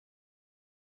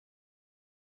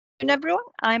Everyone,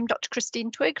 I'm Dr.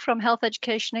 Christine Twigg from Health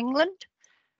Education England.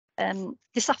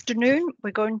 This afternoon,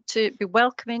 we're going to be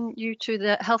welcoming you to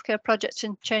the Healthcare Projects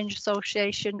and Change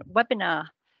Association webinar.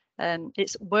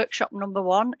 It's workshop number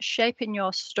 1, Shaping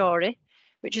Your Story,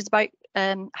 which is about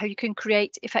how you can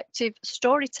create effective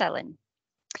storytelling.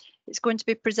 It's going to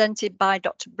be presented by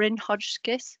Dr. Brin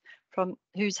Hodgskiss,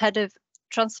 who's Head of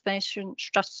Transformation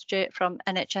Strategy from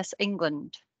NHS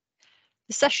England.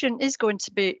 The session is going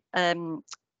to be,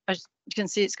 as you can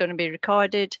see, it's going to be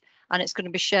recorded and it's going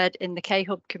to be shared in the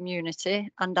K-Hub community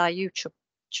and our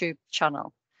YouTube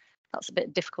channel. That's a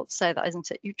bit difficult to say that,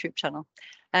 isn't it? YouTube channel.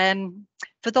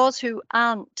 For those who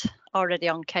aren't already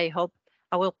on K-Hub,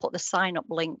 I will put the sign up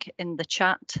link in the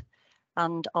chat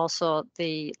and also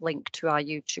the link to our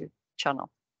YouTube channel.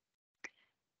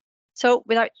 So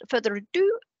without further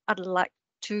ado, I'd like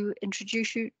to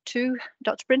introduce you to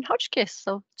Dr. Brin Hodgskiss.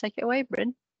 So take it away,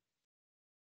 Brin.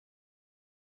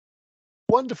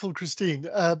 Wonderful, Christine.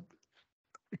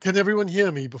 Can everyone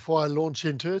hear me before I launch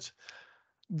into it?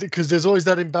 Because there's always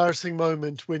that embarrassing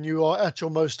moment when you are at your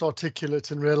most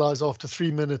articulate and realize after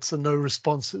 3 minutes and no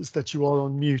responses that you are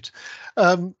on mute.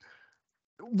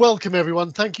 Welcome,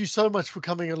 everyone. Thank you so much for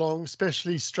coming along,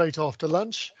 especially straight after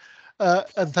lunch.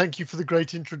 And thank you for the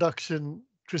great introduction,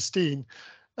 Christine.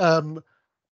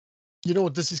 You know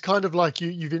what, this is kind of like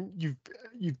you've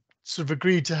sort of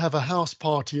agreed to have a house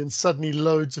party and suddenly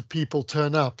loads of people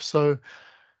turn up. So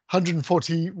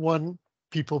 141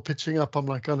 people pitching up. I'm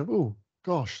like, oh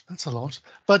gosh, that's a lot,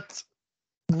 but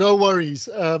no worries.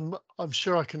 I'm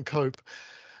sure I can cope.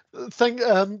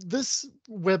 This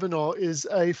webinar is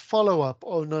a follow-up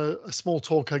on a small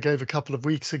talk I gave a couple of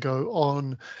weeks ago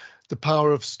on the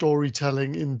power of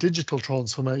storytelling in digital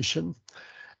transformation.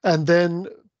 And then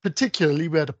particularly,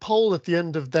 we had a poll at the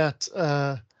end of that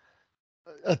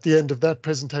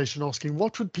presentation asking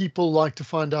what would people like to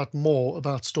find out more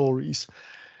about stories,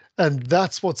 and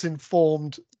that's what's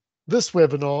informed this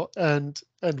webinar and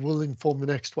will inform the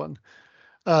next one.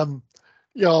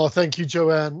 Yeah, thank you,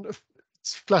 Joanne.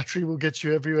 Flattery will get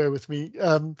you everywhere with me.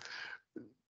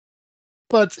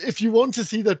 But if you want to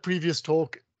see that previous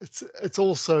talk, it's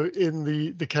also in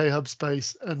the K-Hub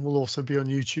space and will also be on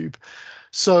YouTube.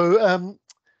 So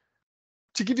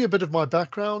to give you a bit of my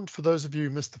background, for those of you who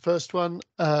missed the first one,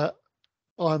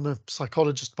 I'm a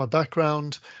psychologist by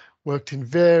background, worked in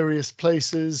various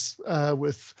places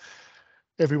with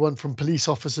everyone from police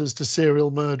officers to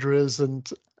serial murderers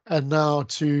and now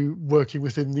to working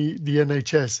within the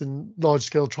NHS in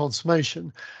large-scale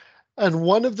transformation. And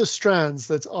one of the strands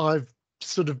that I've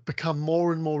sort of become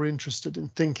more and more interested in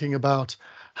thinking about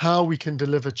how we can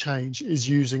deliver change is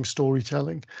using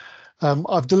storytelling.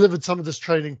 I've delivered some of this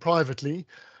training privately.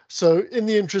 So in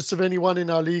the interests of anyone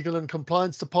in our legal and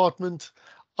compliance department,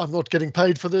 I'm not getting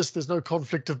paid for this. There's no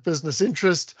conflict of business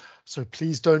interest. So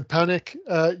please don't panic.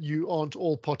 You aren't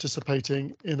all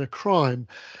participating in a crime.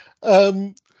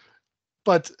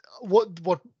 But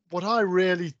what I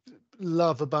really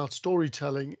love about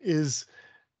storytelling is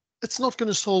it's not going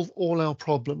to solve all our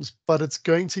problems, but it's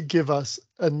going to give us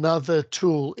another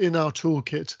tool in our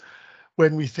toolkit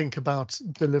when we think about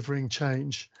delivering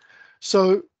change.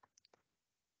 So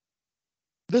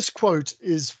this quote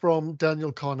is from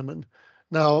Daniel Kahneman.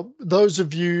 Now, those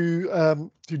of you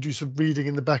who do some reading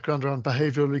in the background around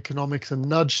behavioral economics and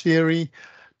nudge theory,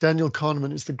 Daniel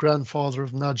Kahneman is the grandfather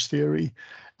of nudge theory.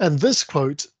 And this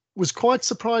quote was quite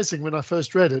surprising when I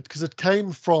first read it because it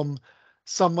came from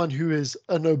someone who is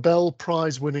a Nobel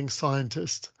Prize winning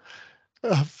scientist.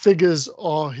 Figures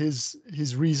are his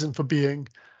reason for being.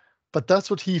 But that's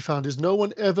what he found, is no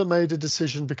one ever made a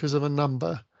decision because of a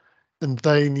number, and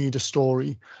they need a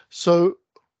story. So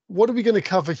what are we going to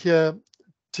cover here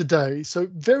today? So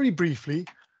very briefly,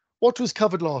 what was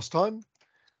covered last time?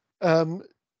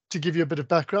 To give you a bit of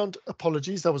background,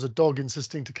 apologies, that was a dog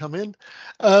insisting to come in.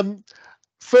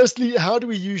 Firstly, how do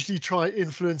we usually try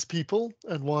influence people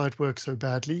and why it works so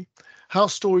badly? How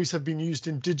stories have been used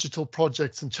in digital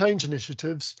projects and change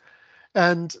initiatives.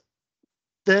 And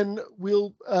then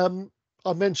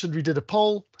I mentioned we did a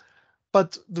poll,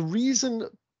 but the reason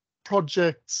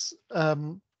projects,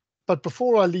 but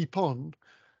before I leap on,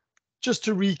 just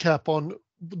to recap on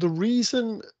the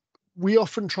reason we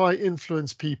often try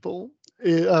influence people,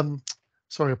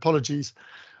 sorry, apologies.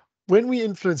 When we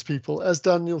influence people, as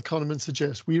Daniel Kahneman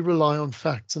suggests, we rely on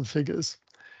facts and figures.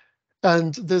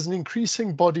 And there's an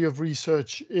increasing body of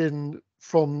research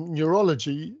from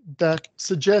neurology that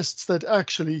suggests that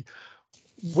actually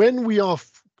when we are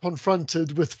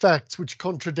confronted with facts which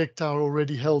contradict our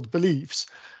already held beliefs,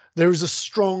 there is a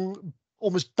strong,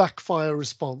 almost backfire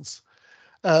response.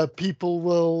 People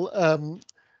will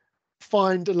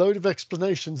find a load of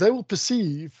explanations, they will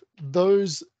perceive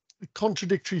those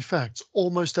contradictory facts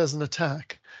almost as an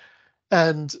attack.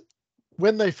 And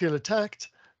when they feel attacked,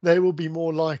 they will be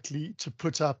more likely to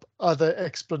put up other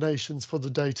explanations for the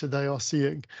data they are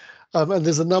seeing. And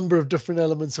there's a number of different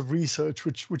elements of research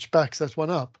which backs that one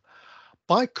up.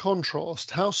 By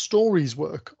contrast, how stories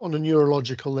work on a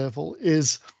neurological level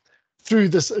is through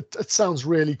this, it sounds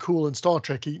really cool and Star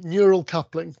Trek-y, neural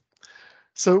coupling.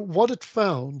 So what it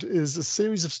found is a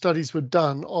series of studies were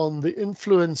done on the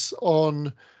influence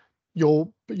on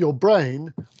your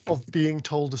brain of being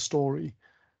told a story.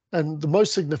 And the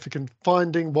most significant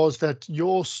finding was that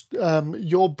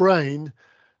your brain,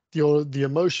 the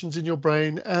emotions in your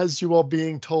brain, as you are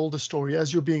being told a story,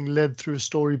 as you're being led through a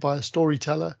story by a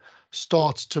storyteller,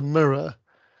 starts to mirror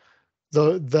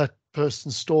that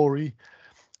person's story.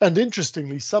 And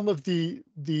interestingly, some of the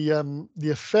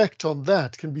effect on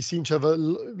that can be seen to have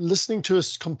listening to a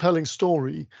compelling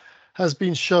story has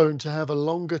been shown to have a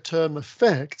longer term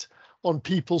effect on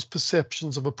people's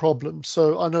perceptions of a problem.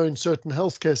 So I know in certain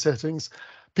healthcare settings,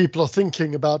 people are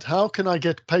thinking about how can I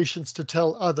get patients to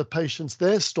tell other patients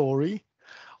their story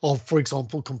of, for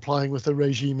example, complying with a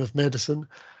regime of medicine,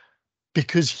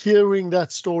 because hearing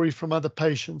that story from other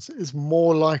patients is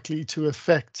more likely to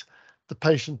affect the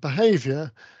patient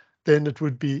behavior than it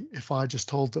would be if I just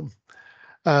told them.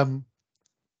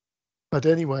 But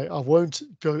anyway, I won't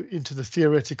go into the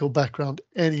theoretical background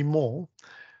anymore.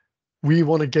 We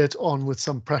want to get on with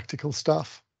some practical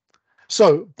stuff.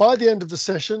 So by the end of the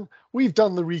session, we've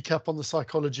done the recap on the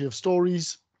psychology of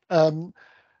stories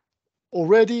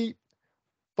already,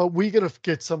 but we're going to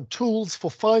get some tools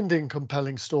for finding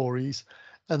compelling stories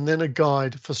and then a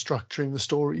guide for structuring the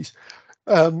stories.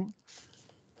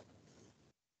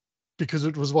 Because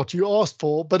it was what you asked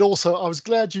for, but also I was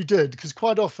glad you did, because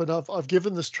quite often I've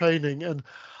given this training and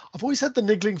I've always had the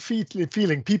niggling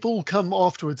feeling people will come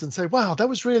afterwards and say, wow, that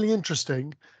was really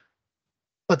interesting,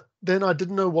 but then I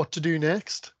didn't know what to do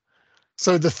next.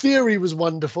 So the theory was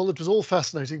wonderful, it was all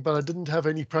fascinating, but I didn't have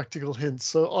any practical hints.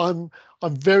 So I'm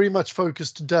very much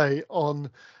focused today on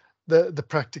the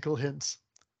practical hints.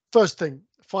 First thing,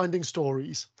 finding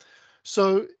stories.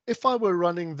 So if I were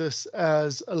running this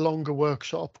as a longer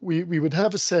workshop, we would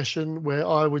have a session where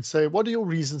I would say, what are your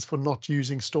reasons for not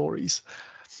using stories?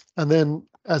 And then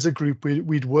as a group,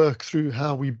 we'd work through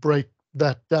how we break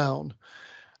that down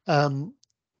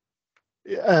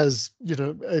as, you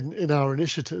know, in our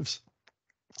initiatives.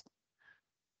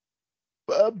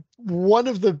 One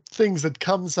of the things that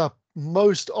comes up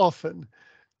most often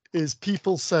is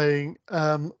people saying,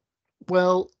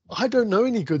 well, I don't know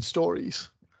any good stories.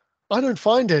 I don't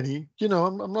find any, you know,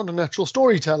 I'm not a natural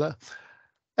storyteller.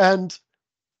 And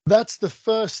that's the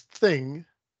first thing,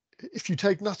 if you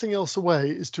take nothing else away,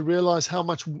 is to realize how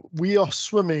much we are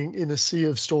swimming in a sea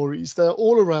of stories. They're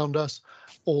all around us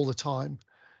all the time.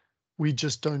 We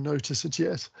just don't notice it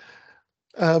yet.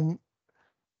 And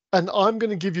I'm going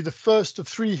to give you the first of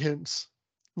 3 hints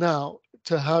now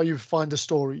to how you find a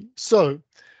story. So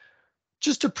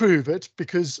just to prove it,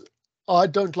 because I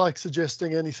don't like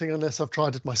suggesting anything unless I've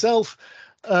tried it myself,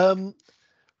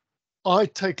 I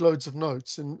take loads of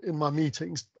notes in my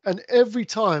meetings, and every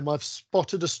time I've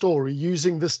spotted a story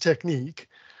using this technique,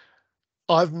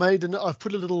 I've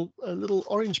put a little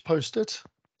orange post-it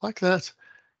like that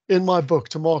in my book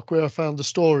to mark where I found the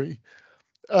story.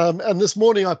 And this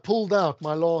morning I pulled out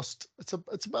my last,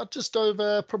 it's about just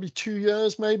over probably 2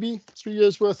 years, maybe 3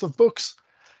 years worth of books.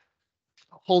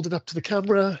 Hold it up to the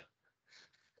camera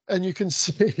and you can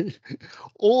see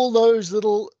all those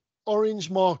little orange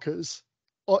markers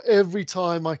are every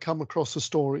time I come across a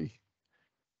story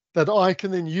that I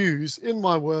can then use in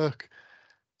my work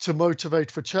to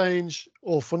motivate for change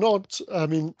or for not. I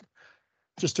mean,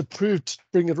 just to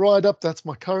bring it right up, that's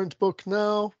my current book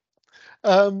now.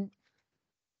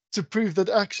 To prove that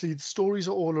actually the stories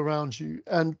are all around you,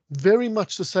 and very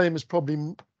much the same as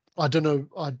probably, I don't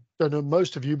know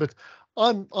most of you, but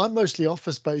I'm mostly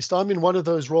office based. I'm in one of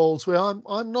those roles where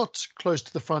I'm not close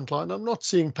to the front line. I'm not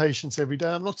seeing patients every day.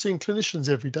 I'm not seeing clinicians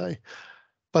every day,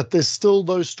 but there's still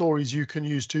those stories you can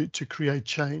use to create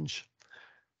change.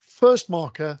 First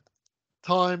marker,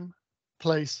 time,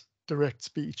 place, direct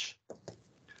speech.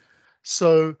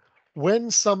 So when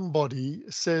somebody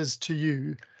says to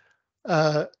you,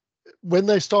 when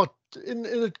they start in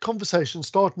a conversation,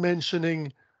 start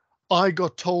mentioning, I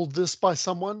got told this by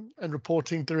someone and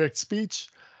reporting direct speech.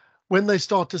 When they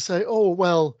start to say, oh,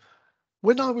 well,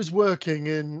 when I was working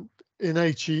in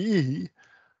HEE,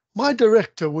 my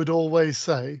director would always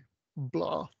say,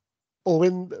 blah.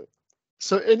 Or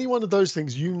so any one of those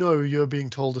things, you know, you're being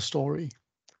told a story.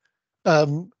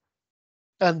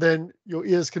 and then your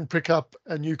ears can prick up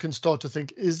and you can start to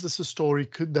think, is this a story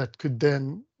that could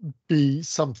then be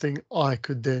something I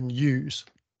could then use?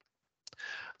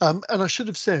 And I should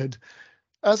have said,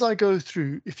 as I go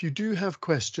through, if you do have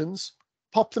questions,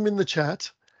 pop them in the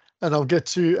chat and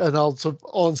I'll sort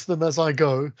of answer them as I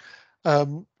go,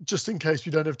 just in case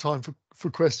we don't have time for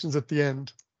questions at the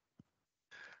end.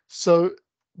 So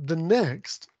the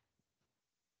next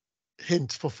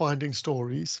hint for finding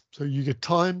stories, so you get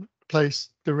time, place,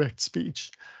 direct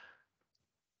speech.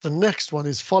 The next one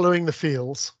is following the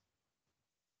feels.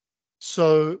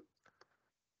 So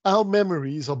our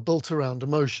memories are built around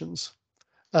emotions.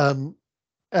 And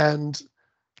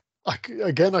I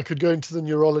could go into the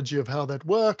neurology of how that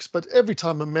works, but every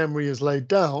time a memory is laid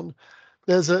down,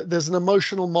 there's an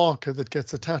emotional marker that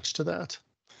gets attached to that.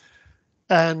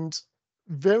 And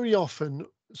very often,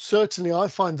 certainly I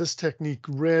find this technique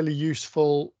really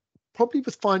useful, probably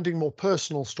with finding more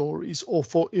personal stories or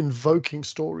for invoking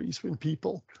stories in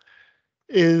people,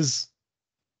 is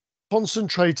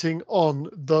concentrating on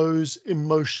those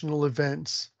emotional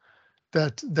events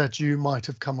that you might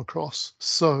have come across.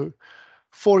 So,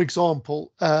 for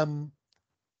example,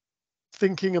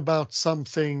 thinking about a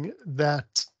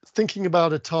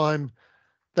time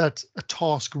that a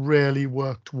task really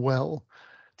worked well,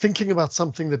 thinking about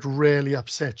something that really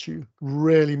upset you,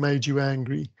 really made you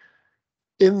angry.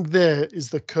 In there is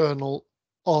the kernel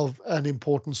of an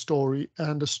important story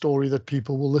and a story that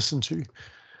people will listen to,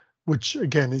 which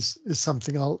again is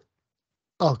something I'll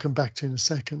come back to in a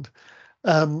second.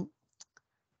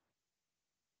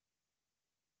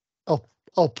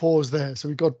 I'll pause there. So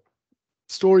we've got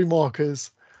story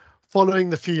markers, following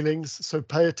the feelings. So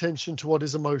pay attention to what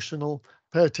is emotional,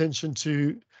 pay attention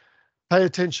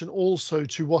also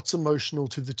to what's emotional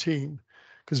to the team.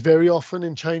 Because very often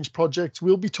in change projects,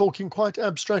 we'll be talking quite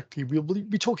abstractly. We'll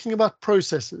be talking about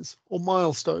processes or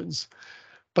milestones,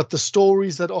 but the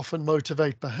stories that often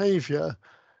motivate behavior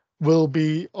will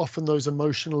be often those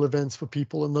emotional events for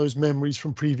people and those memories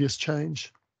from previous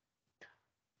change.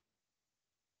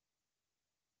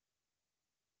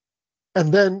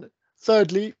 And then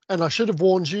thirdly, and I should have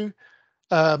warned you,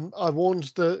 I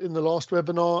warned in the last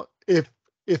webinar, if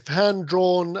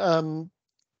hand-drawn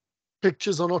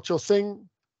pictures are not your thing,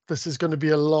 this is going to be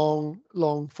a long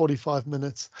 45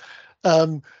 minutes.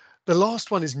 The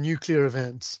last one is nuclear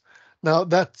events. Now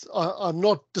I'm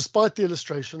not, despite the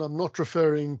illustration, I'm not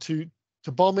referring to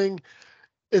bombing.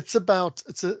 It's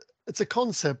a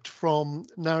concept from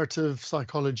narrative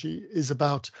psychology, is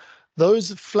about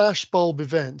those flashbulb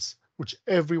events which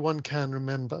everyone can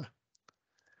remember.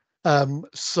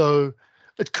 So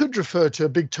it could refer to a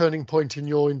big turning point in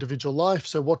your individual life.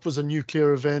 So what was a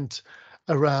nuclear event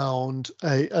around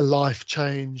a life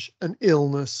change, an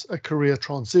illness, a career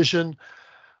transition,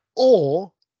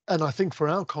 or, and I think for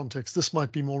our context, this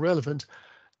might be more relevant,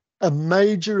 a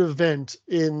major event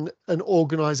in an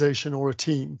organization or a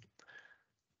team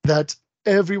that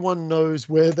everyone knows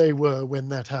where they were when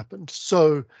that happened.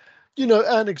 So,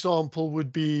 an example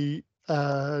would be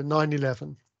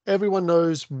 9/11. Everyone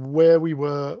knows where we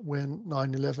were when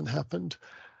 9/11 happened,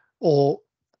 or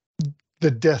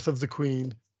the death of the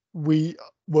Queen. We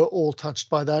were all touched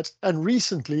by that. And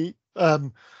recently,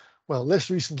 well, less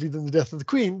recently than the death of the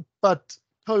Queen, but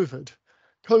COVID.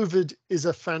 COVID is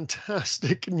a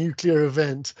fantastic nuclear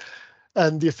event,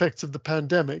 and the effects of the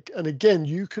pandemic. And again,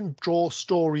 you can draw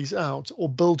stories out or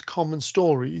build common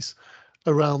stories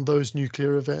around those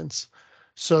nuclear events.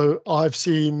 So I've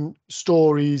seen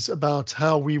stories about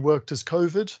how we worked as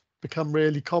COVID become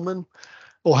really common,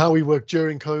 or how we worked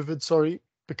during COVID, sorry,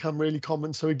 become really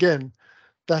common. So again,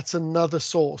 that's another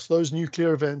source. Those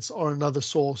nuclear events are another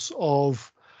source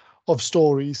of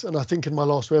stories. And I think in my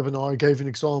last webinar, I gave an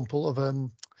example of,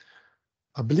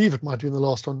 I believe it might be in the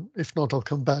last one. If not, I'll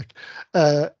come back.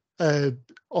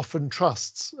 Often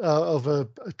trusts of a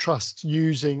trust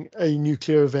using a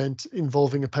nuclear event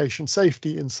involving a patient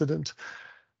safety incident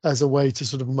as a way to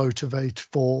sort of motivate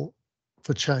for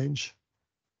change.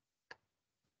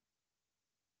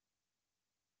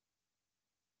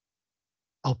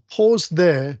 I'll pause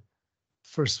there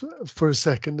for a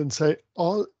second and say,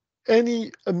 are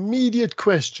any immediate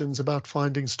questions about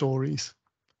finding stories?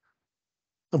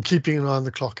 I'm keeping an eye on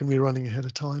the clock and we're running ahead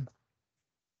of time.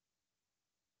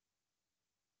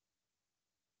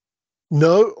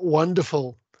 No,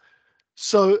 wonderful.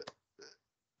 So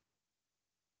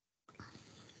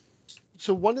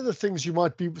one of the things you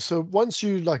might be, so once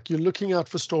you're looking out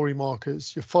for story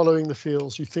markers, you're following the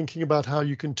feels, you're thinking about how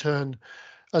you can turn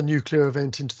a nuclear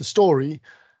event into the story.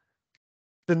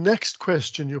 The next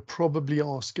question you're probably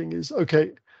asking is,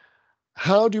 okay,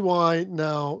 how do I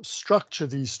now structure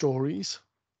these stories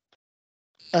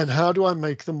and how do I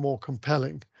make them more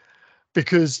compelling?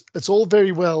 Because it's all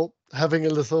very well having a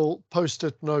little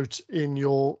post-it note in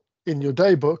your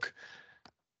day book.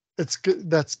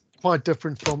 That's quite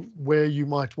different from where you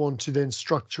might want to then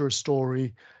structure a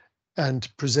story and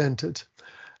present it.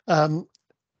 In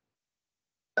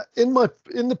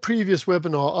the previous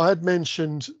webinar, I had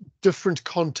mentioned different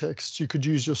contexts you could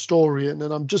use your story in,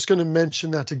 and I'm just going to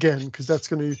mention that again because that's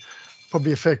going to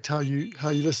probably affect how you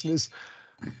listen. Is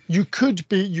you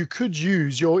could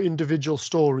use your individual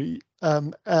story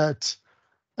at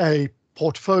a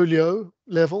portfolio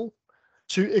level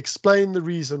to explain the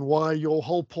reason why your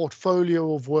whole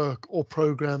portfolio of work or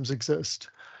programs exist.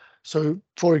 So,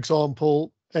 for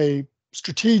example, a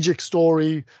strategic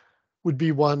story would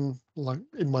be one, like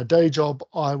in my day job,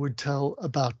 I would tell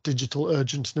about digital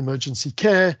urgent and emergency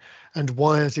care and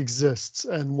why it exists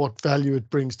and what value it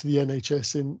brings to the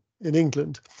NHS in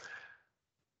England.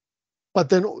 But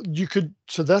then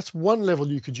so that's one level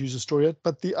you could use a story at,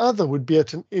 but the other would be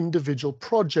at an individual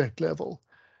project level.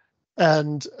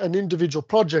 And an individual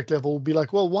project level would be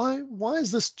like, well, why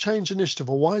is this change initiative,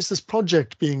 or why is this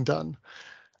project being done?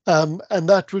 And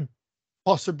that would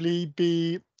possibly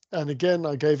be, and again,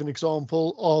 I gave an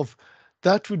example of,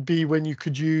 that would be when you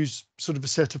could use sort of a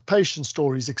set of patient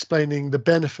stories explaining the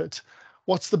benefit.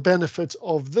 What's the benefit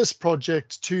of this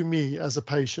project to me as a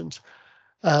patient?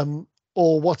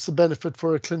 Or what's the benefit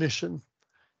for a clinician?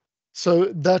 So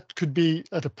that could be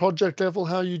at a project level,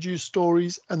 how you'd use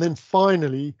stories. And then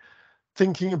finally,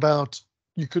 thinking about,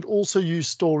 you could also use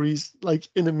stories like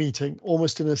in a meeting,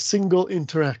 almost in a single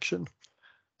interaction.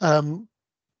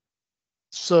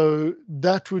 So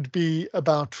that would be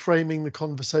about framing the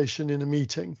conversation in a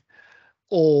meeting,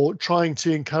 or trying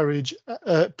to encourage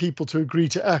people to agree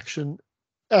to action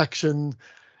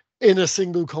in a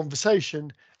single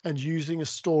conversation, and using a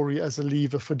story as a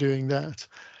lever for doing that.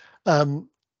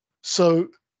 So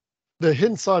the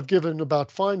hints I've given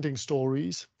about finding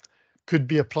stories could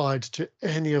be applied to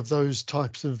any of those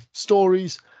types of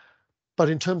stories. But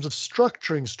in terms of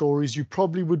structuring stories, you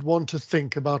probably would want to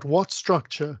think about what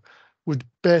structure would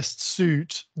best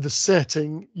suit the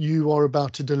setting you are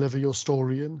about to deliver your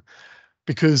story in.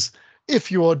 Because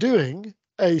if you are doing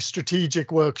a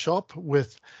strategic workshop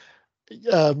with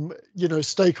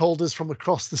stakeholders from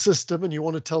across the system, and you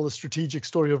want to tell the strategic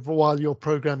story of while your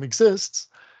program exists,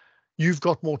 you've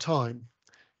got more time.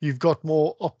 You've got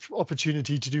more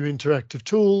opportunity to do interactive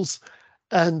tools,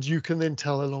 and you can then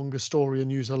tell a longer story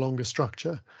and use a longer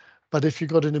structure. But if you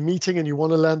got in a meeting and you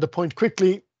want to land a point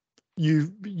quickly,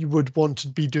 you would want to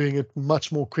be doing it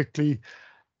much more quickly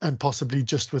and possibly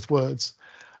just with words.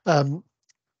 But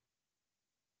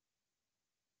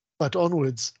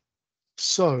onwards.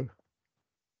 So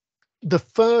the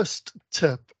first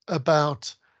tip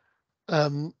about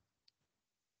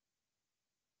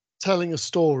telling a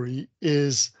story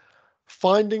is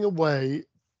finding a way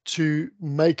to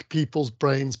make people's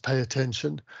brains pay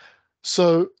attention.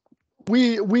 So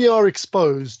we are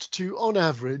exposed to, on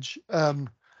average,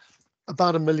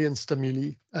 about 1 million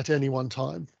stimuli at any one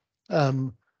time.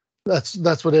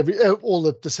 That's what all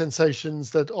the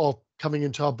sensations that are coming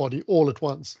into our body all at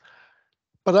once.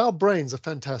 But our brain's a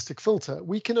fantastic filter.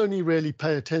 We can only really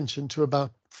pay attention to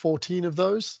about 14 of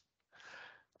those,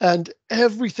 and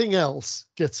everything else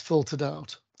gets filtered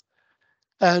out.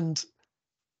 And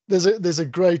there's a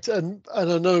great, and I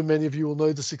know many of you will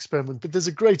know this experiment, but there's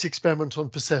a great experiment on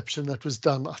perception that was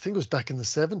done, I think it was back in the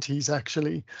 70s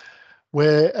actually,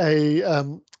 where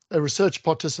a research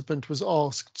participant was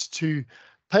asked to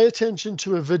pay attention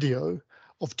to a video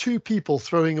of two people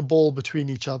throwing a ball between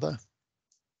each other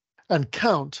and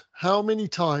count how many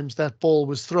times that ball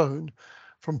was thrown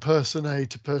from person A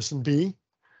to person B.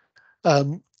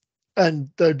 And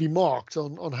they'd be marked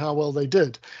on how well they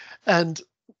did. And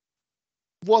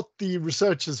what the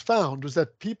researchers found was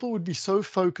that people would be so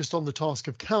focused on the task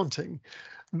of counting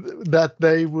that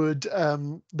they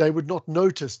would not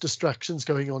notice distractions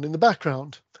going on in the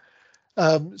background.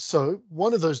 So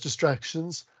one of those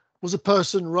distractions was a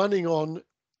person running on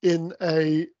in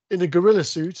a gorilla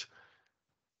suit,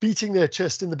 beating their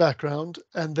chest in the background,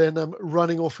 and then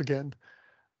running off again.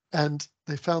 And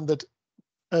they found that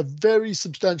a very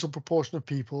substantial proportion of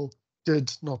people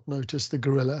did not notice the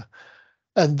gorilla.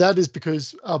 And that is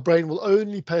because our brain will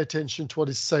only pay attention to what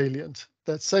is salient.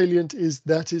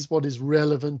 That is what is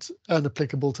relevant and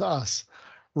applicable to us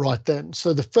right then.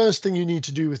 So the first thing you need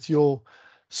to do with your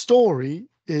story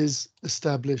is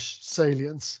establish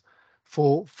salience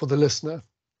for the listener.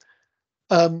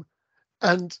 And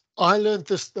I learned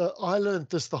this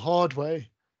the hard way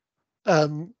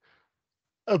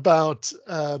about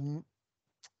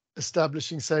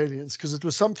establishing salience, because it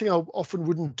was something I often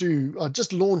wouldn't do. I'd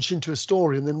just launch into a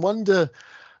story and then wonder,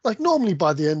 like normally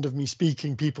by the end of me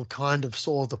speaking, people kind of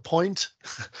saw the point,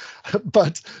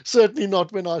 but certainly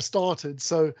not when I started.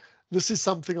 So this is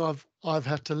something I've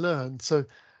had to learn. So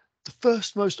the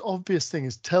first most obvious thing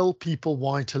is tell people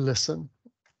why to listen.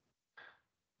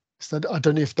 So I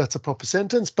don't know if that's a proper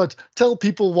sentence, but tell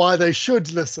people why they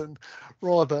should listen,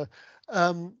 rather.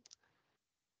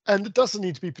 And it doesn't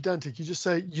need to be pedantic. You just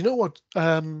say, you know what,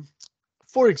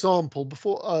 for example,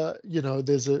 before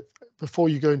before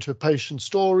you go into a patient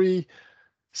story,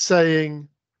 saying,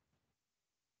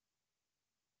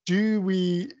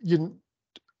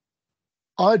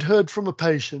 I'd heard from a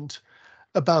patient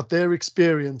about their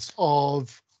experience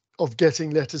of getting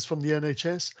letters from the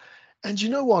NHS, and you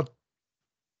know what,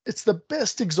 it's the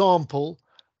best example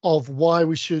of why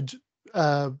we should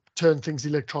turn things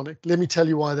electronic. Let me tell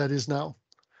you why that is now.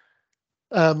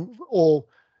 Or,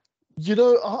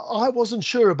 I wasn't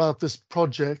sure about this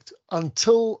project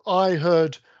until I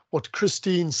heard what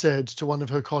Christine said to one of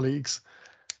her colleagues.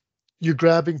 You're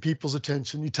grabbing people's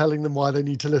attention. You're telling them why they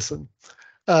need to listen.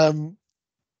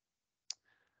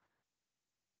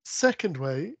 Second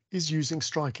way is using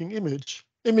striking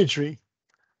imagery.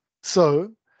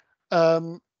 So,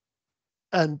 and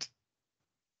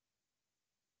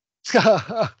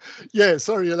yeah,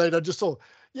 sorry, Elaine, I just saw,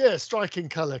 yeah, striking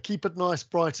color, keep it nice,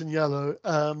 bright and yellow.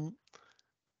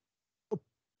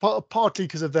 Partly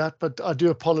because of that, but I do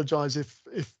apologize if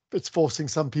it's forcing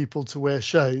some people to wear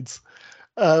shades.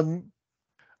 I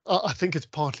think it's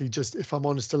partly just, if I'm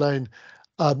honest, Elaine,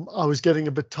 I was getting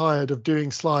a bit tired of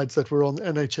doing slides that were on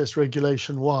NHS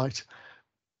regulation white,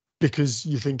 because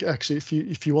you think, actually,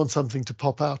 if you want something to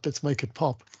pop out, let's make it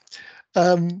pop.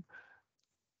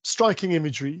 Striking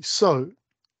imagery. So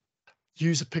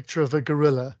use a picture of a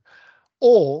gorilla,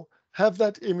 or have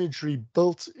that imagery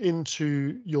built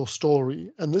into your story.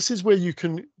 And this is where you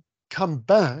can come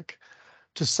back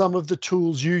to some of the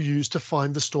tools you use to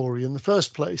find the story in the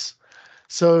first place.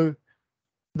 So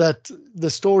that the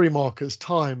story markers,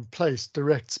 time, place,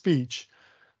 direct speech,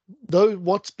 though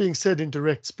what's being said in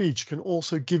direct speech can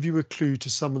also give you a clue to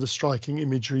some of the striking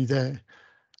imagery there.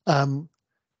 And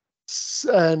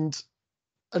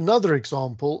another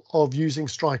example of using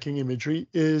striking imagery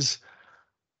is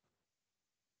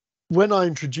when I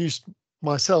introduced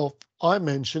myself, I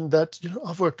mentioned that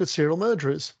I've worked with serial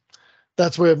murderers.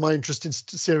 That's where my interest in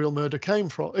serial murder came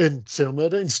from, in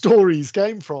stories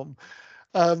came from,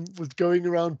 with going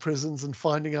around prisons and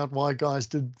finding out why guys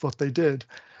did what they did.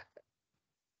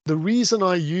 The reason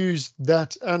I use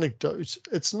that anecdote,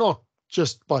 it's not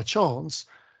just by chance,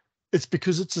 it's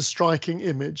because it's a striking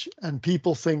image and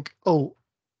people think, oh,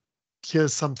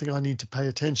 here's something I need to pay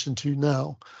attention to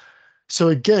now. So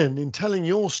again, in telling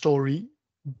your story,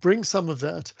 bring some of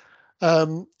that.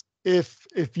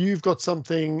 If you've got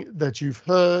something that you've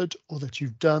heard or that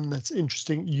you've done that's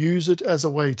interesting, use it as a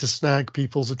way to snag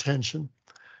people's attention,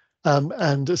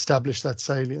 and establish that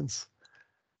salience.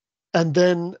 And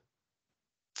then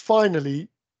finally,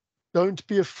 don't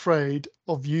be afraid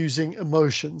of using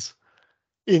emotions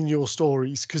in your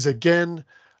stories, because again,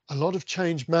 a lot of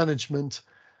change management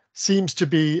seems to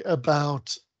be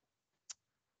about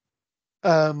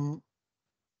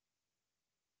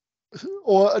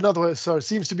or another way, sorry,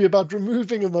 seems to be about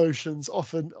removing emotions,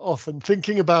 often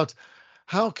thinking about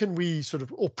how can we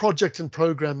or project and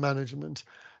program management.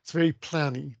 It's very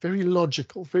planny, very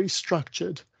logical, very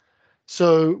structured.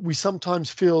 So we sometimes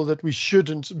feel that we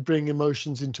shouldn't bring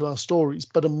emotions into our stories,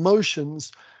 but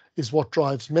emotions is what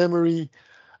drives memory,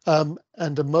 and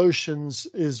emotions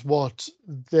is what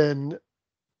then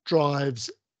drives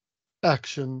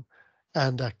action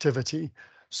and activity.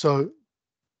 So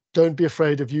don't be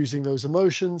afraid of using those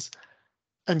emotions.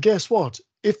 And guess what?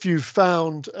 If you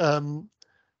found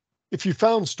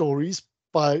stories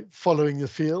by following the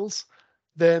fields,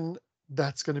 then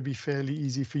that's going to be fairly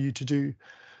easy for you to do.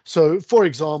 So, for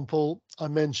example, I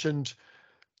mentioned,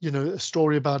 a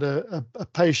story about a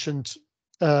patient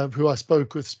who I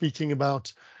spoke with, speaking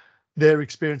about their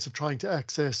experience of trying to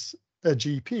access a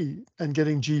GP and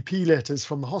getting GP letters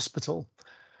from the hospital.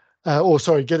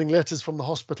 Getting letters from the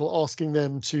hospital asking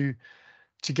them to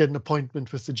get an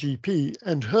appointment with the GP.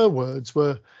 And her words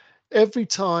were, every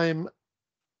time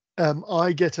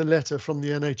I get a letter from the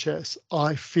NHS,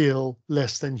 I feel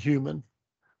less than human,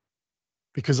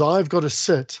 because I've got to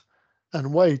sit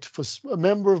and wait for a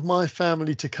member of my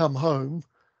family to come home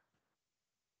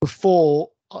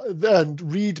and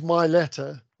read my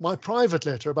letter, my private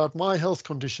letter about my health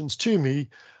conditions to me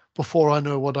before I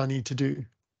know what I need to do.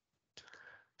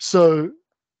 So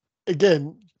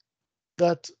again,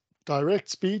 that direct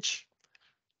speech,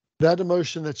 that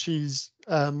emotion that she's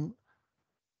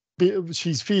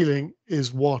feeling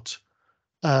is what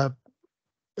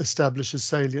establishes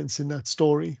salience in that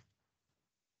story.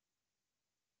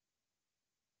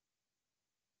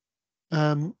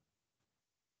 I'm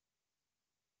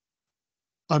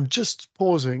just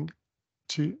pausing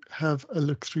to have a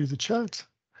look through the chat.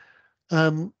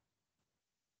 And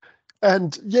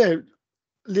yeah,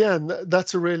 Leanne,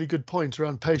 that's a really good point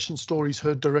around patient stories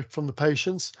heard direct from the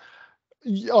patients.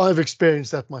 I've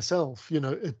experienced that myself. You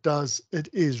know, it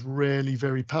is really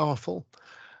very powerful.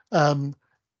 And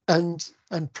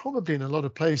probably in a lot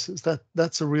of places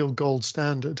that's a real gold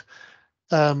standard.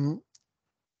 I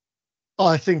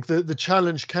think that the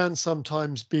challenge can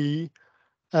sometimes be,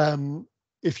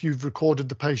 if you've recorded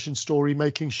the patient story,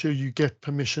 making sure you get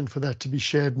permission for that to be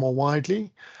shared more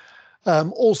widely.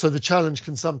 Also, the challenge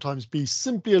can sometimes be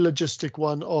simply a logistic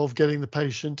one of getting the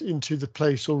patient into the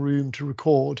place or room to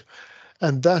record.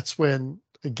 And that's when,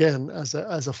 again, as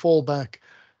a fallback,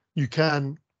 you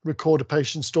can record a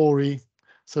patient story.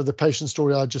 So the patient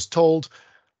story I just told,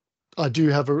 I do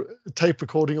have a tape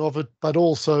recording of it, but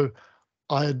also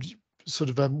I had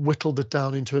sort of whittled it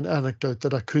down into an anecdote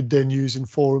that I could then use in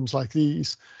forums like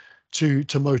these to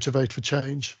motivate for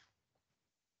change.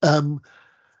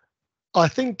 I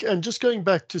think, and just going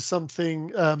back to something,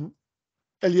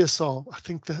 Eliasson, I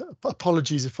think,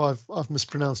 apologies if I've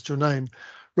mispronounced your name,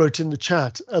 wrote in the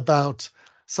chat about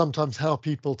sometimes how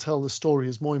people tell the story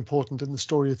is more important than the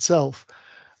story itself.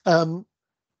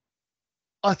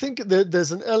 I think that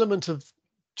there's an element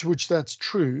to which that's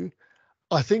true.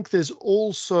 I think there's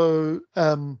also,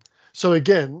 so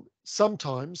again,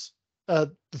 sometimes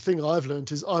the thing I've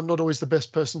learned is I'm not always the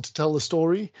best person to tell the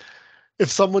story. If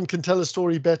someone can tell a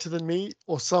story better than me,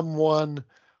 or someone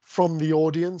from the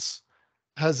audience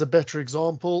has a better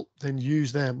example, then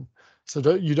use them. So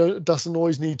it doesn't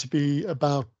always need to be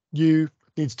about you.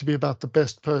 It needs to be about the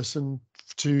best person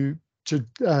to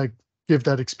give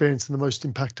that experience in the most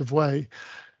impactful way.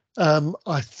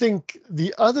 I think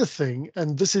the other thing,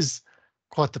 and this is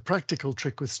quite the practical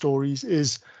trick with stories,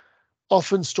 is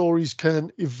often stories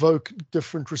can evoke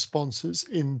different responses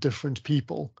in different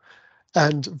people.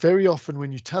 And very often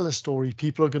when you tell a story,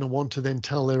 people are going to want to then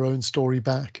tell their own story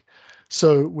back.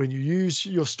 So when you use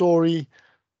your story,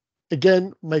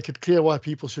 again, make it clear why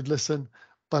people should listen,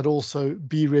 but also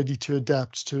be ready to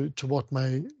adapt to what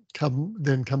may come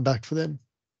back for them.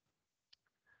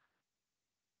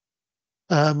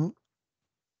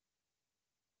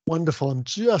 Wonderful. I'm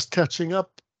just catching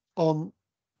up on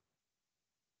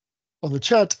the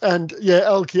chat. And yeah,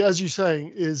 Elke, as you're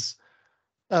saying, is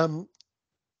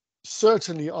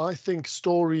certainly I think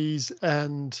stories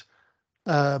and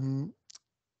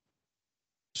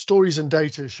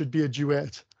data should be a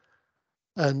duet.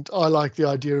 And I like the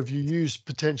idea of you use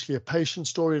potentially a patient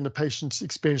story and a patient's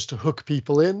experience to hook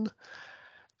people in,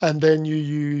 and then you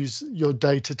use your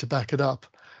data to back it up.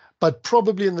 But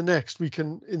probably in the next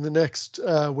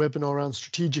webinar around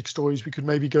strategic stories, we could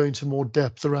maybe go into more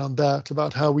depth around that,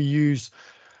 about how we use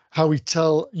our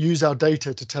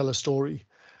data to tell a story.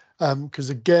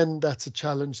 Because again, that's a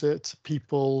challenge that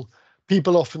people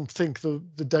often think the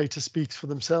data speaks for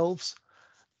themselves,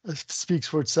 speaks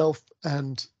for itself,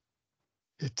 and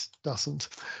it doesn't.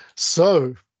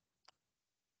 So,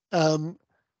 and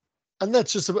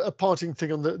that's just a parting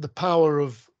thing on the power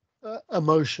of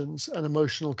emotions and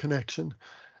emotional connection.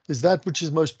 Is that which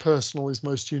is most personal is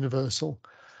most universal,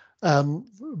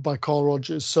 by Carl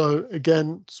Rogers. So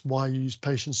again, it's why you use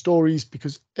patient stories,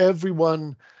 because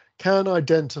everyone can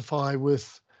identify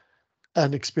with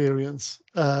an experience,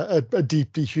 a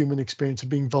deeply human experience of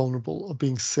being vulnerable, or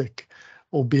being sick,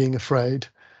 or being afraid.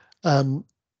 And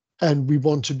we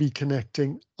want to be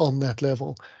connecting on that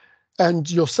level.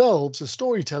 And yourselves as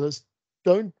storytellers,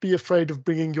 don't be afraid of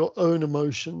bringing your own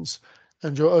emotions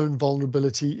and your own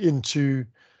vulnerability into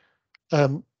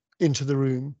the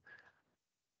room,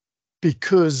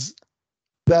 because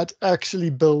that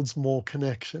actually builds more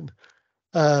connection.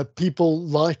 People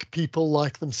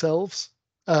like themselves.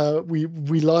 We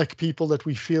like people that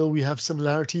we feel we have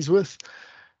similarities with.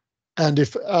 And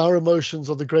if our emotions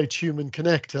are the great human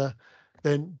connector,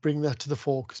 then bring that to the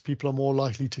fore, because people are more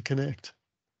likely to connect.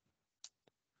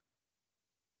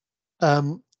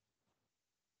 I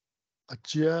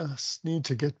just need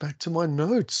to get back to my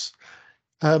notes.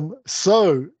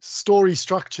 So story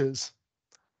structures.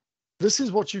 This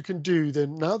is what you can do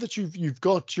then. Now that you've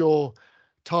got your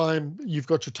time,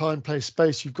 place,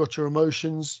 space, you've got your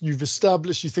emotions, you've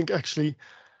established, you think, actually,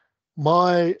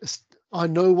 I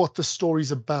know what the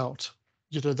story's about.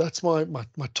 You know, that's my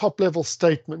top level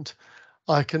statement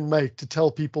I can make to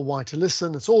tell people why to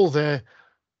listen. It's all there.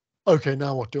 Okay,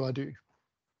 now what do I do?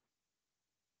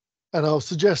 And I'll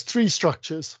suggest 3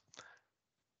 structures.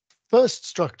 First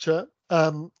structure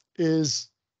is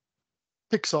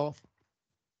Pixar.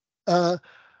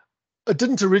 It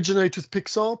didn't originate with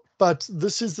Pixar, but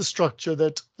this is the structure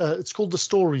that it's called the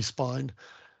story spine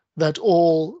that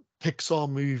all Pixar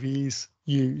movies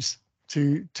use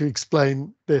to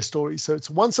explain their story. So it's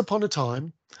once upon a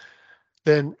time,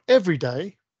 then every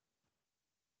day,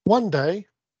 one day,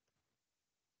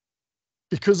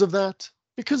 because of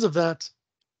that,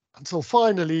 until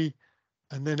finally,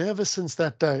 and then ever since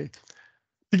that day.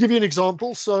 To give you an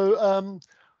example, so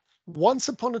once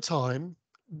upon a time,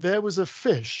 there was a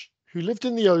fish who lived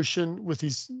in the ocean with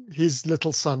his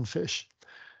little sunfish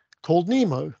called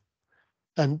Nemo.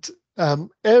 And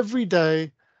every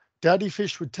day, Daddy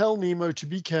Fish would tell Nemo to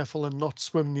be careful and not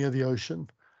swim near the ocean.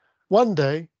 One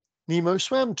day, Nemo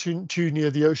swam too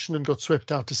near the ocean and got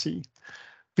swept out to sea.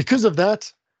 Because of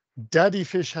that, Daddy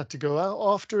Fish had to go out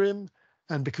after him,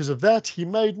 and because of that, he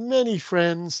made many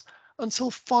friends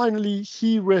until finally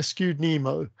he rescued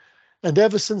Nemo. And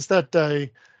ever since that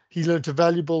day, he learned a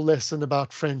valuable lesson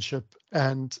about friendship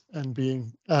and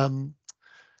being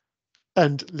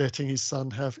and letting his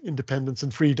son have independence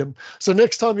and freedom. So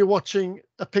next time you're watching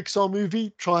a Pixar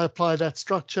movie, try apply that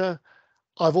structure.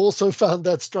 I've also found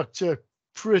that structure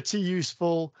pretty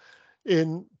useful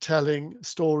in telling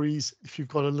stories if you've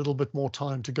got a little bit more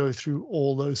time to go through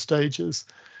all those stages.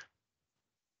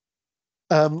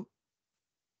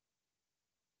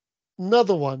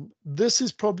 Another one, this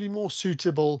is probably more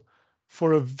suitable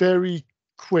for a very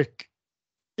quick,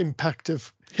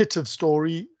 impactful hit of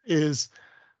story, is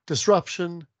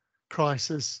disruption,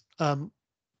 crisis, and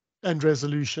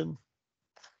resolution.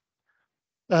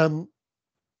 And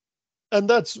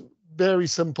that's very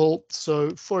simple.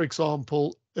 So, for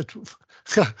example,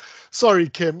 sorry,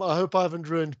 Kim, I hope I haven't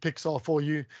ruined Pixar for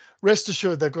you. Rest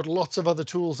assured, they've got lots of other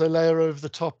tools they layer over the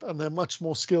top, and they're much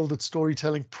more skilled at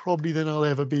storytelling probably than I'll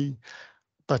ever be.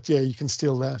 But yeah, you can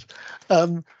steal that.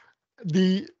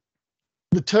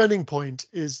 The turning point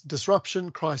is disruption,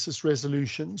 crisis,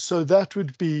 resolution. So that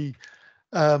would be,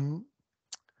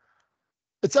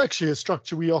 it's actually a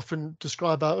structure we often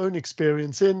describe our own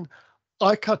experience in.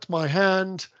 I cut my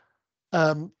hand,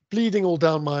 bleeding all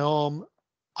down my arm.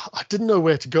 I didn't know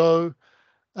where to go.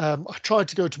 I tried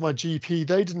to go to my GP.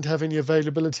 They didn't have any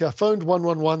availability. I phoned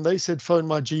 111. They said phone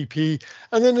my GP,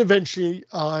 and then eventually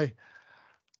I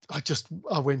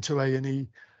went to A&E,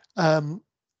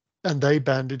 and they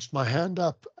bandaged my hand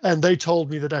up. And they told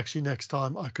me that actually next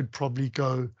time I could probably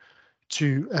go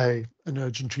to an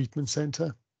urgent treatment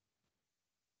center.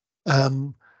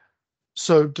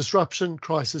 So disruption,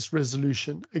 crisis,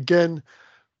 resolution. Again,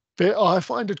 I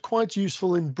find it quite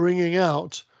useful in bringing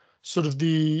out sort of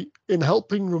in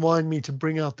helping remind me to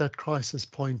bring out that crisis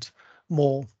point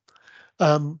more.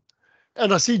 And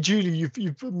I see, Julie,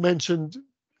 you've mentioned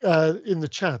in the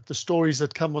chat the stories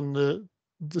that come on the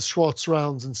Schwartz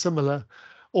rounds and similar,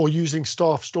 or using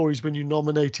staff stories when you're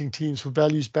nominating teams for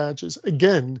values badges.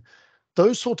 Again,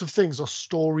 those sort of things are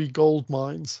story gold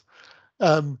mines.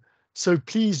 So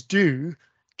please do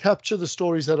capture the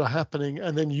stories that are happening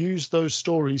and then use those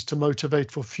stories to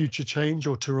motivate for future change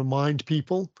or to remind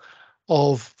people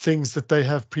of things that they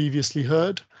have previously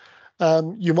heard.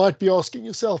 You might be asking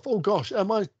yourself, oh gosh,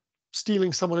 am I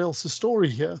stealing someone else's story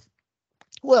here?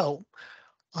 Well,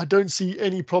 I don't see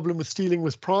any problem with stealing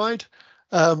with pride.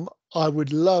 I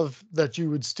would love that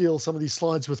you would steal some of these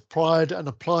slides with pride and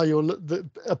apply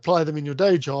them in your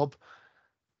day job.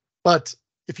 But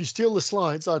if you steal the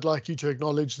slides, I'd like you to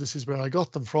acknowledge this is where I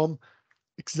got them from.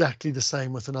 Exactly the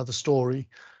same with another story.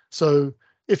 So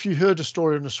if you heard a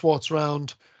story in a Schwartz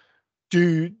round,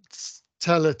 do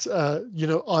tell it,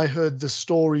 I heard the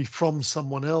story from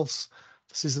someone else.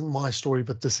 This isn't my story,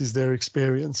 but this is their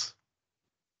experience.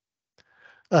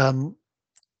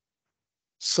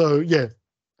 So yeah,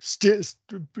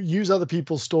 use other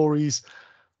people's stories,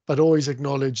 but always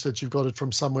acknowledge that you've got it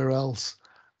from somewhere else,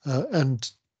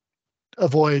 and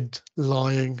avoid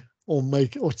lying or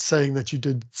saying that you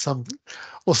did something,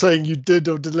 or saying you did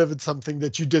or delivered something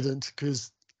that you didn't,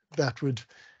 because that would,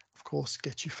 of course,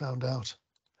 get you found out.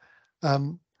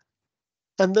 And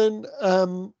then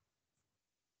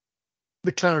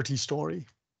the clarity story.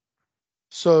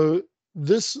 So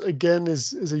this again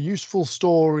is a useful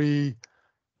story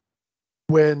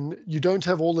when you don't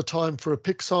have all the time for a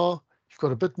Pixar. You've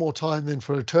got a bit more time than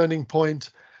for a turning point.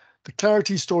 The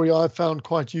clarity story I found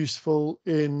quite useful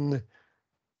in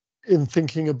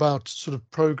thinking about sort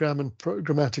of program and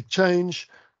programmatic change.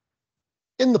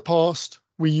 In the past,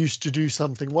 we used to do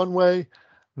something one way,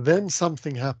 then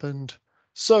something happened.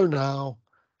 So now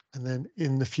and then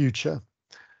in the future.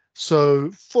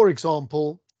 So, for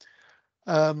example,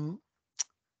 I'm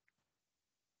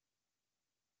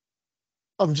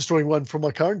just drawing one from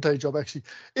my current day job, actually.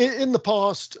 In the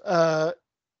past,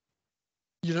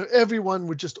 everyone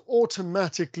would just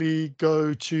automatically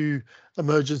go to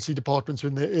emergency departments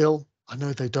when they're ill. I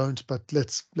know they don't, but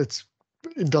let's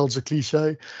indulge a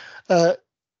cliche.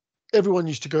 Everyone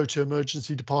used to go to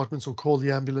emergency departments or call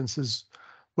the ambulances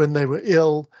when they were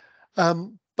ill.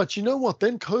 But you know what?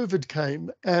 Then COVID came,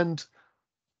 and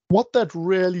what that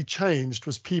really changed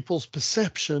was people's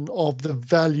perception of the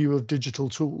value of digital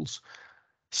tools.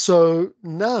 So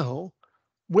now,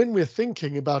 when we're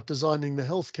thinking about designing the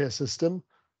healthcare system,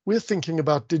 we're thinking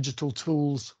about digital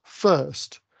tools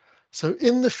first. So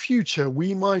in the future,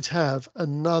 we might have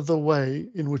another way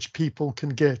in which people can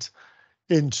get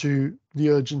into the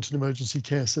urgent and emergency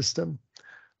care system.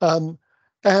 And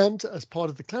as part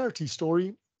of the clarity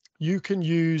story, you can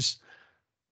use,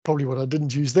 probably what I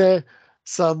didn't use there,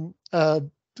 some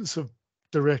sort of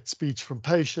direct speech from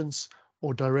patients,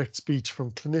 or direct speech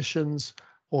from clinicians,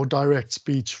 or direct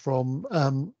speech from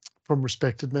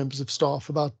respected members of staff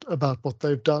about what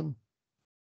they've done.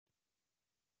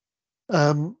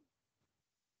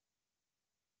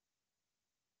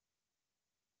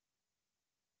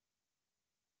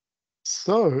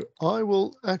 So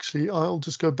I'll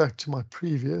just go back to my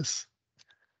previous.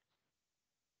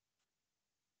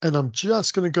 And I'm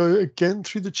just going to go again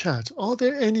through the chat. Are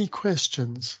there any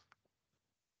questions?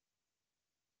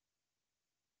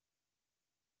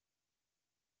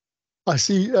 I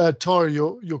see, Tara,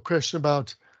 your question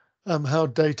about how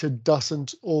data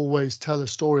doesn't always tell a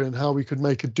story and how we could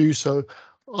make it do so.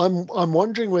 I'm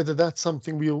wondering whether that's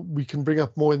something we can bring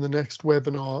up more in the next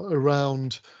webinar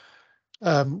around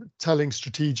telling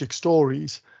strategic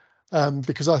stories,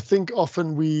 because I think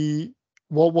often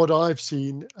what I've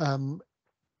seen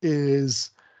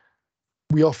is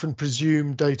we often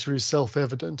presume data is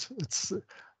self-evident.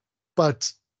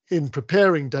 But in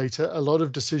preparing data, a lot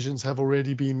of decisions have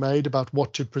already been made about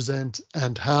what to present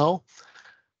and how.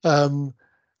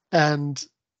 And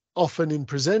often in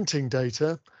presenting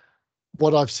data,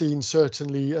 what I've seen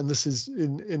certainly, and this is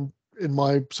in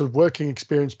my sort of working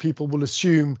experience, people will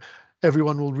assume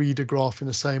everyone will read a graph in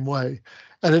the same way.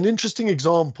 And an interesting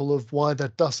example of why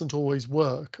that doesn't always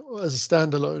work as a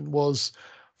standalone was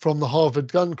from the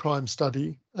Harvard gun crime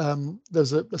study.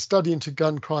 There's a study into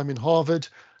gun crime in Harvard.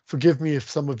 Forgive me if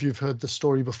some of you have heard the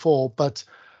story before, but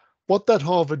what that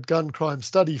Harvard gun crime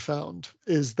study found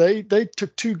is they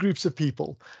took two groups of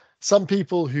people. Some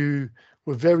people who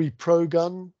were very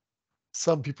pro-gun,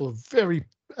 some people are very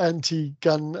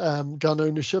anti-gun gun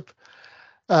ownership,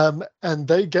 and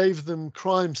they gave them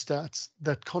crime stats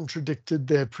that contradicted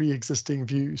their pre-existing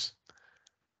views.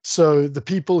 So the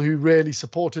people who really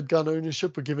supported gun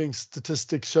ownership were giving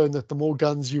statistics showing that the more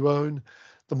guns you own,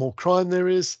 the more crime there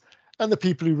is. And the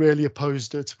people who really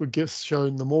opposed it were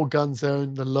shown the more guns they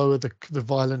own, the lower the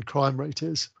violent crime rate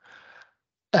is.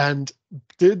 And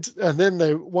then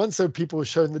once those people were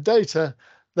shown the data,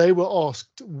 they were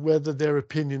asked whether their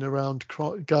opinion around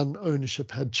gun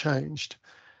ownership had changed.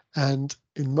 And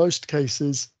in most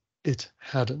cases, it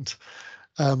hadn't.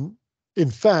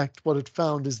 In fact, what it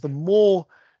found is the more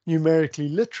numerically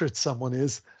literate someone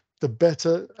is, the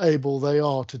better able they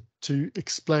are to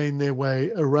explain their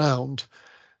way around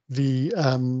the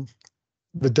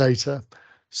data.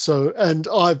 So, and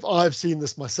I've seen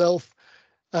this myself.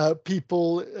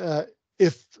 People,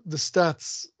 if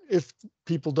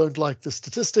people don't like the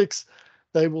statistics,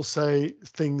 they will say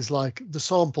things like the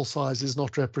sample size is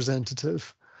not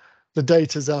representative, the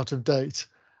data's out of date,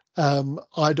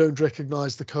 I don't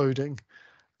recognize the coding.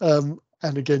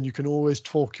 And again, you can always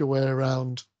talk your way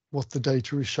around what the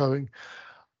data is showing.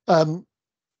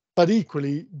 But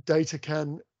equally, data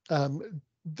can,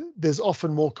 there's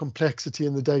often more complexity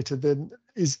in the data than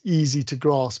is easy to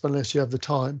grasp unless you have the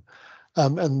time.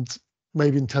 And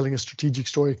maybe in telling a strategic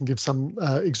story, I can give some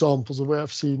examples of where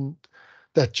I've seen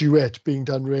that duet being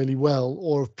done really well,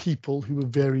 or of people who were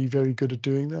very, very good at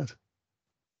doing that.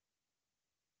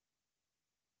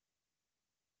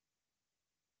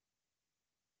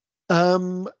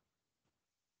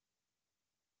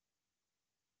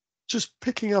 Just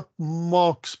picking up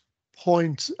Mark's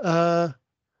point, there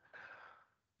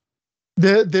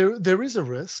is a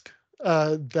risk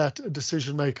that a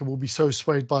decision maker will be so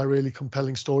swayed by a really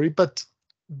compelling story, but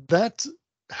that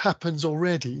happens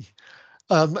already.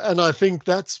 And I think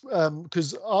that's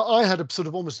because I had a sort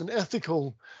of almost an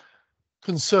ethical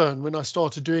concern when I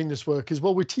started doing this work is,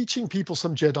 well, we're teaching people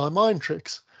some Jedi mind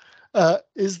tricks.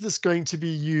 Is this going to be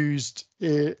used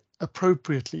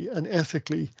appropriately and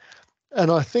ethically? And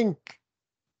I think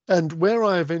and where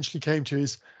I eventually came to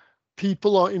is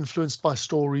people are influenced by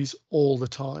stories all the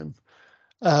time.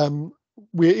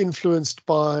 We're influenced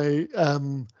by,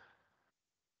 and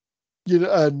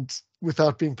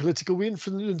without being political, we're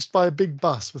influenced by a big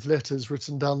bus with letters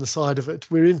written down the side of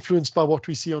it. We're influenced by what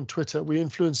we see on Twitter. We're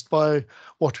influenced by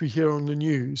what we hear on the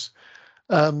news.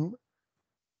 And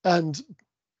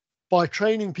by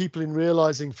training people in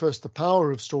realizing first the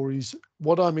power of stories,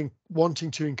 what I'm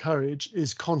wanting to encourage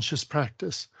is conscious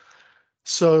practice.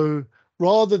 So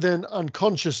rather than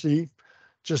unconsciously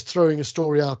just throwing a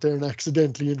story out there and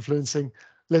accidentally influencing,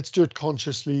 let's do it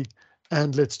consciously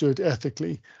and let's do it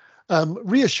ethically.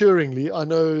 Reassuringly, I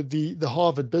know the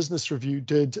Harvard Business Review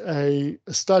did a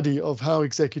study of how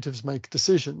executives make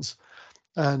decisions,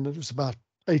 and it was about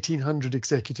 1,800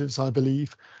 executives, I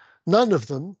believe. None of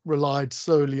them relied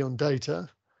solely on data,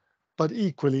 but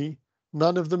equally,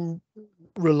 none of them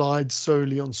relied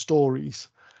solely on stories.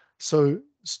 So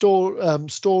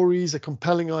stories, a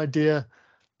compelling idea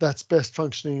that's best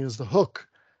functioning as the hook,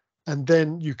 and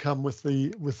then you come with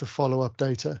the follow-up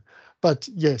data. But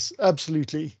yes,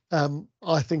 absolutely.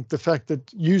 I think the fact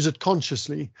that use it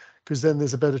consciously, because then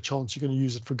there's a better chance you're going to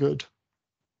use it for good.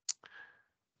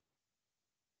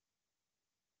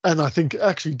 And I think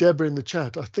actually, Deborah in the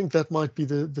chat, I think that might be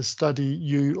the study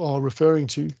you are referring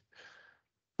to,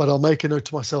 but I'll make a note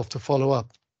to myself to follow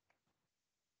up.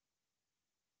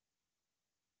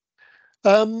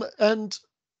 And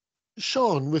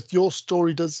Sean, with your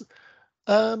story,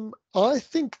 I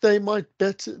think they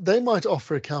might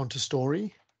offer a counter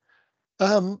story.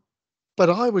 But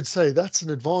I would say that's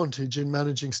an advantage in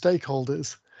managing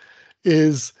stakeholders,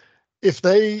 is if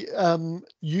they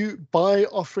by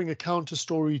offering a counter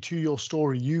story to your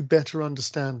story, you better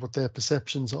understand what their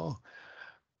perceptions are.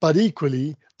 But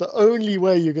equally, the only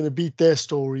way you're going to beat their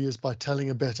story is by telling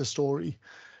a better story.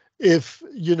 If a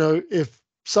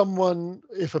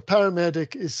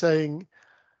paramedic is saying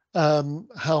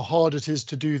how hard it is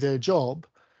to do their job,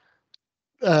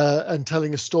 and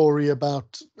telling a story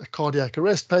about a cardiac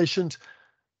arrest patient,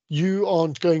 you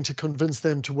aren't going to convince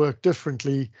them to work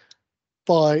differently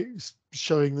by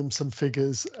showing them some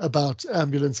figures about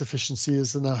ambulance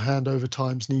efficiencies and our handover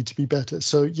times need to be better.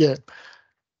 So yeah,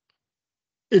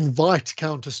 invite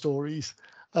counter stories,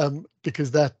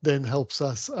 because that then helps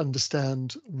us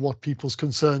understand what people's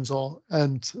concerns are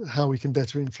and how we can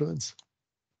better influence.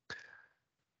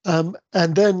 And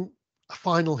then a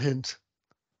final hint,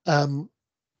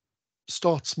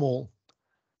 start small.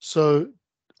 So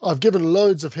I've given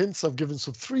loads of hints. I've given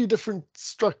 3 different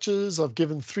structures. I've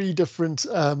given 3 different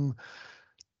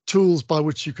tools by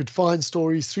which you could find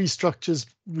stories, 3 structures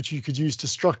which you could use to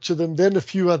structure them, then a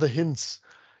few other hints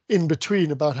in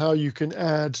between about how you can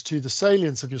add to the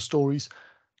salience of your stories.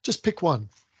 Just pick one.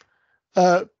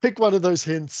 Pick one of those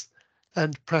hints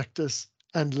and practice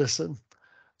and listen.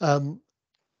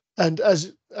 And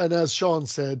as Sean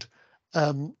said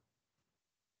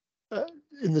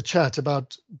in the chat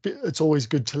about it's always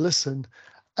good to listen,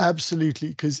 absolutely,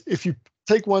 because if you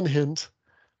take one hint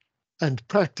and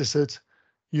practice it,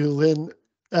 you'll then,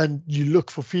 and you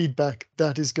look for feedback,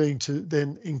 that is going to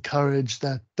then encourage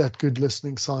that good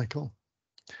listening cycle.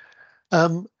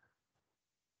 But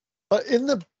in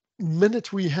the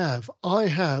minute we have, I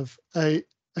have a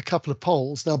couple of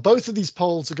polls. Now, both of these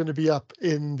polls are going to be up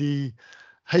in the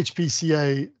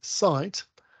HPCA site.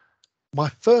 My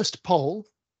first poll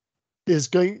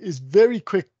is very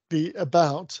quickly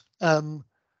about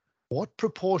what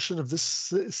proportion of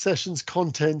this session's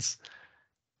contents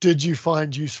did you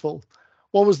find useful?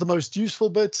 What was the most useful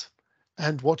bit?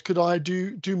 And what could I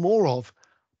do more of?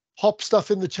 Pop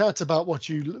stuff in the chat about what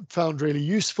you found really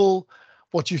useful,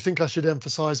 what you think I should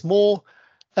emphasize more.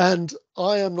 And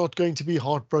I am not going to be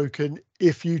heartbroken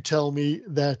if you tell me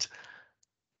that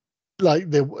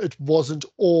it wasn't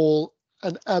all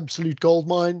an absolute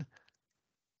goldmine,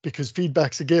 because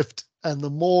feedback's a gift. And the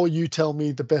more you tell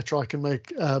me, the better I can make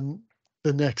the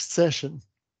next session.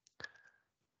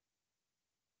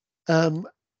 So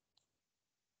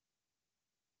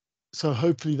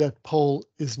hopefully that poll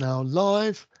is now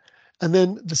live. And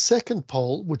then the second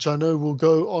poll, which I know will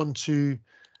go on to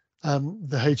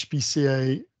the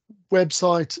HPCA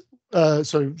website,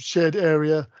 shared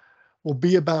area, will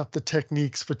be about the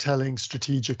techniques for telling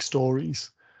strategic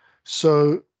stories.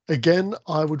 So again,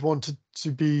 I would want it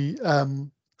to be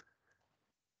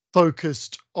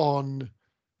focused on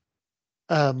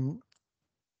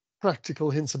practical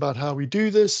hints about how we do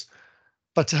this.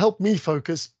 But to help me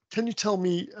focus, can you tell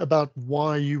me about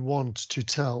why you want to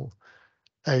tell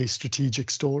a strategic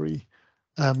story?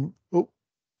 I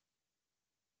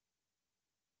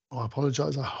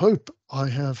apologize. I hope I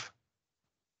have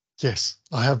Yes,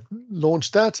 I have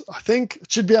launched that. I think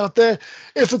it should be out there.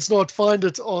 If it's not, find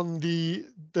it on the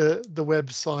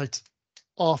website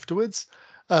afterwards.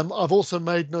 I've also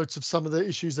made notes of some of the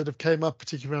issues that have came up,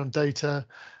 particularly around data,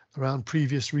 around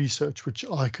previous research, which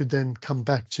I could then come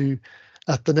back to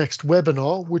at the next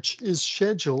webinar, which is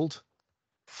scheduled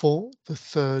for the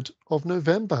 3rd of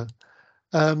November.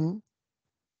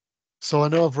 So I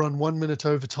know I've run 1 minute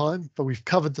over time, but we've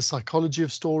covered the psychology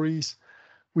of stories.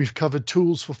 We've covered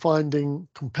tools for finding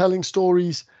compelling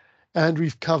stories, and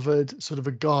we've covered sort of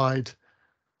a guide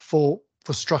for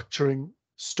structuring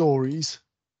stories.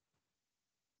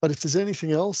 But if there's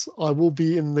anything else, I will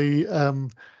be in the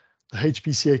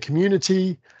HPCA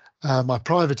community. My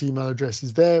private email address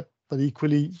is there, but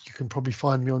equally, you can probably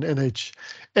find me on any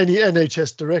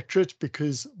NHS directorate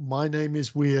because my name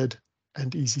is weird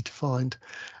and easy to find.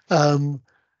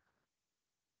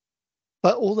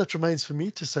 But all that remains for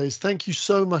me to say is thank you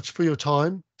so much for your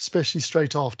time, especially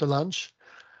straight after lunch.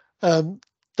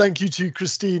 Thank you to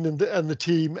Christine and the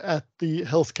team at the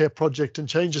Healthcare Project and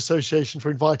Change Association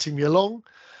for inviting me along.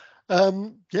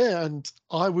 Yeah, and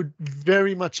I would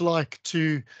very much like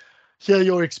to hear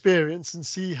your experience and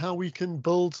see how we can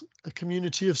build a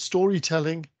community of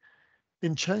storytelling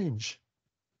in change.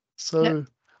 So Yep.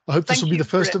 I hope this will be the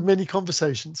first Brin. of many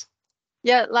conversations.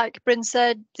 Yeah, like Brin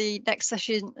said, the next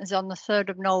session is on the 3rd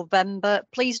of November.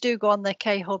 Please do go on the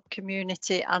K-Hub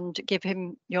community and give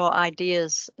him your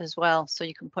ideas as well, so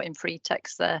you can put in free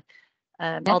text there.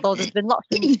 Although there's been lots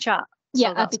in the chat.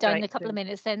 Yeah, so I'll be done in great a couple too. of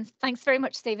minutes then. Thanks very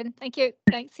much, Stephen. Thank you.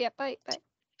 Thanks. Yeah, bye.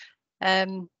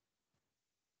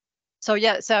 So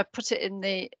yeah, so I put it in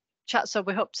the chat. So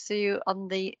we hope to see you on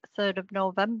the 3rd of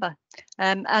November.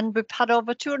 And we've had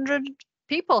over 200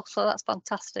 people, so that's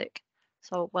fantastic.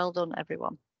 So well done,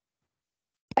 everyone.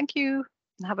 Thank you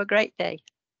and have a great day.